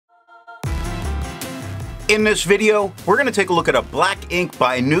In this video, we're going to take a look at a black ink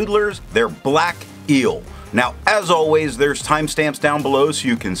by Noodler's, their Black Eel. Now, as always, there's timestamps down below so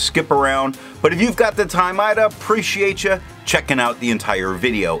you can skip around, but if you've got the time, I'd appreciate you checking out the entire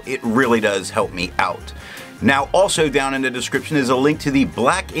video. It really does help me out. Now, also down in the description is a link to the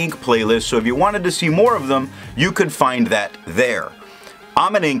black ink playlist, so if you wanted to see more of them, you could find that there.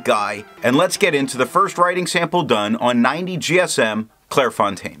 I'm an ink guy, and let's get into the first writing sample done on 90 GSM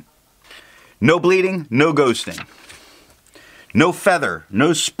Clairfontain. No bleeding, no ghosting. No feather,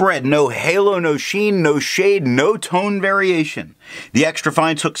 no spread, no halo, no sheen, no shade, no tone variation. The extra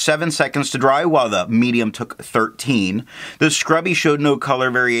fine took 7 seconds to dry while the medium took 13. The scrubby showed no color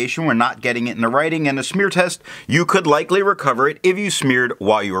variation, we're not getting it in the writing, and the smear test, you could likely recover it if you smeared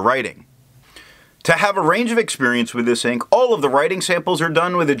while you were writing. To have a range of experience with this ink, all of the writing samples are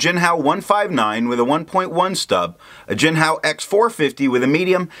done with a Jinhao 159 with a 1.1 stub, a Jinhao X450 with a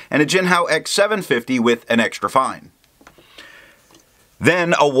medium, and a Jinhao X750 with an extra fine.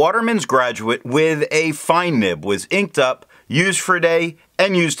 Then a Waterman's Graduate with a fine nib was inked up, used for a day,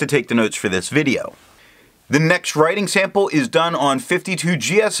 and used to take the notes for this video. The next writing sample is done on 52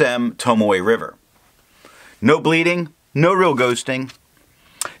 GSM Tomoe River. No bleeding, no real ghosting.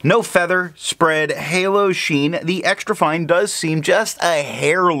 No feather, spread, halo, sheen. The extra fine does seem just a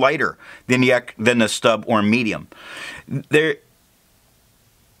hair lighter than the stub or medium. No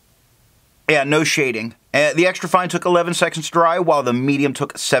shading. The extra fine took 11 seconds to dry while the medium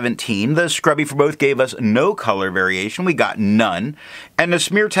took 17. The scrubby for both gave us no color variation. We got none. And the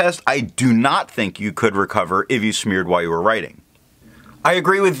smear test, I do not think you could recover if you smeared while you were writing. I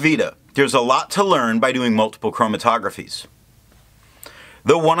agree with Vita. There's a lot to learn by doing multiple chromatographies.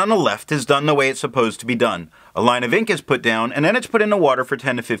 The one on the left is done the way it's supposed to be done. A line of ink is put down and then it's put in the water for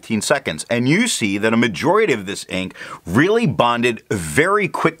 10 to 15 seconds. And you see that a majority of this ink really bonded very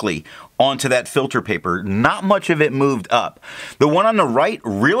quickly onto that filter paper. Not much of it moved up. The one on the right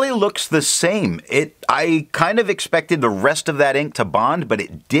really looks the same. I kind of expected the rest of that ink to bond, but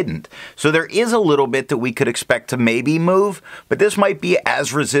it didn't. So there is a little bit that we could expect to maybe move, but this might be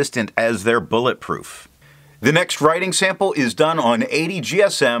as resistant as their bulletproof. The next writing sample is done on 80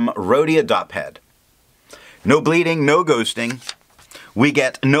 GSM Rhodia dot pad. No bleeding, no ghosting. We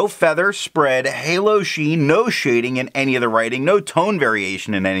get no feather, spread, halo, sheen, no shading in any of the writing, no tone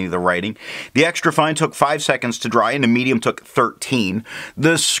variation in any of the writing. The extra fine took 5 seconds to dry and the medium took 13.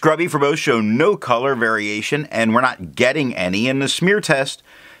 The scrubby for both show no color variation and we're not getting any. In the smear test,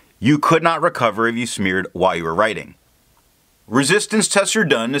 you could not recover if you smeared while you were writing. Resistance tests are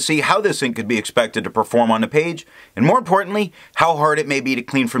done to see how this ink could be expected to perform on the page, and more importantly, how hard it may be to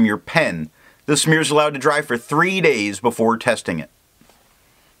clean from your pen. The smear is allowed to dry for 3 days before testing it.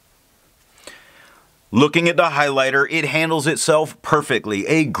 Looking at the highlighter, it handles itself perfectly.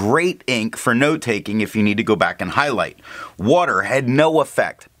 A great ink for note-taking if you need to go back and highlight. Water had no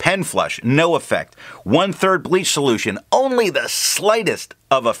effect. Pen flush, no effect. 1/3 bleach solution, only the slightest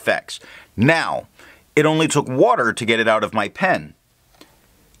of effects. Now, it only took water to get it out of my pen.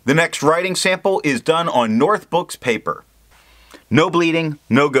 The next writing sample is done on Northbooks paper. No bleeding,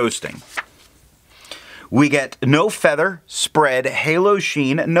 no ghosting. We get no feather, spread, halo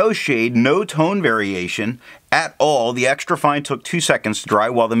sheen, no shade, no tone variation at all. The extra fine took 2 seconds to dry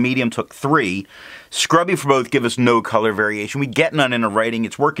while the medium took 3. Scrubby for both give us no color variation. We get none in the writing.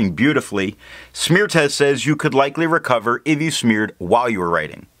 It's working beautifully. Smear test says you could likely recover if you smeared while you were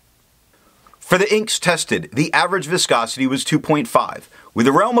writing. For the inks tested, the average viscosity was 2.5, with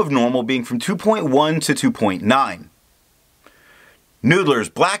the realm of normal being from 2.1 to 2.9. Noodler's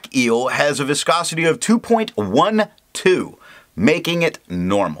Black Eel has a viscosity of 2.12, making it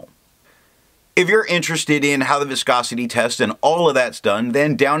normal. If you're interested in how the viscosity test and all of that's done,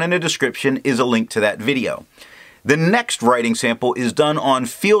 then down in the description is a link to that video. The next writing sample is done on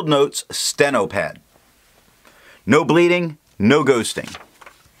Field Notes Steno pad. No bleeding, no ghosting.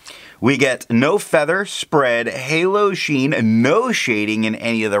 We get no feather, spread, halo sheen, no shading in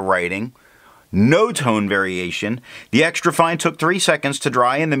any of the writing, no tone variation. The extra fine took 3 seconds to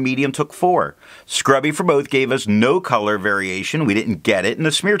dry and the medium took 4. Scrubby for both gave us no color variation. We didn't get it. In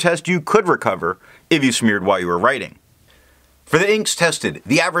the smear test, you could recover if you smeared while you were writing. For the inks tested,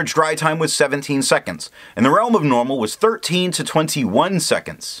 the average dry time was 17 seconds, and the realm of normal was 13 to 21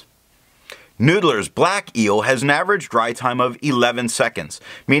 seconds. Noodler's Black Eel has an average dry time of 11 seconds,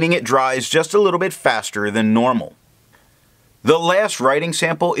 meaning it dries just a little bit faster than normal. The last writing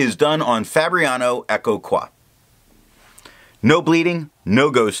sample is done on Fabriano Eco Qua. No bleeding,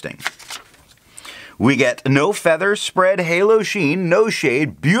 no ghosting. We get no feather, spread, halo sheen, no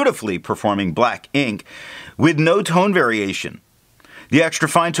shade, beautifully performing black ink with no tone variation. The extra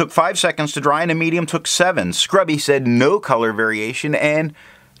fine took 5 seconds to dry and a medium took 7. Scrubby said no color variation and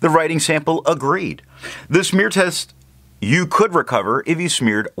the writing sample agreed. The smear test you could recover if you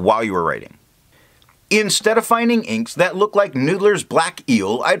smeared while you were writing. Instead of finding inks that look like Noodler's Black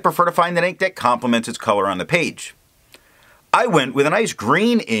Eel, I'd prefer to find an ink that complements its color on the page. I went with a nice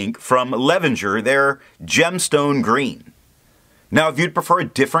green ink from Levenger, their Gemstone Green. Now, if you'd prefer a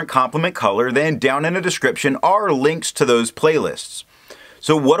different complement color, then down in the description are links to those playlists.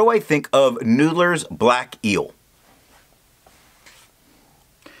 So what do I think of Noodler's Black Eel?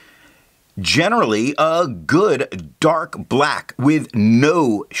 Generally, a good dark black with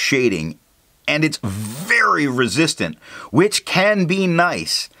no shading, and it's very resistant, which can be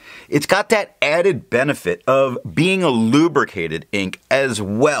nice. It's got that added benefit of being a lubricated ink as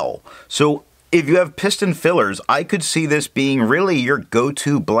well. So if you have piston fillers, I could see this being really your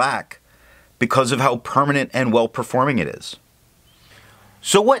go-to black because of how permanent and well-performing it is.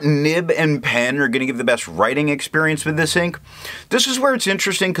 So what nib and pen are going to give the best writing experience with this ink? This is where it's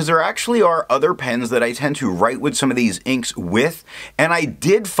interesting because there actually are other pens that I tend to write with some of these inks with, and I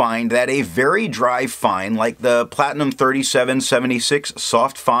did find that a very dry fine like the Platinum 3776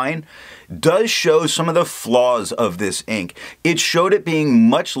 Soft Fine does show some of the flaws of this ink. It showed it being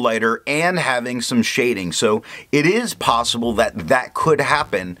much lighter and having some shading, so it is possible that that could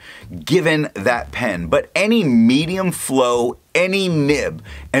happen given that pen. But any medium flow, any nib,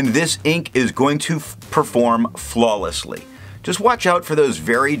 and this ink is going to perform flawlessly. Just watch out for those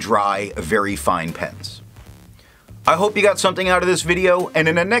very dry, very fine pens. I hope you got something out of this video, and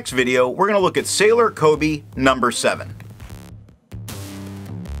in the next video, we're going to look at Sailor Kobe number 7.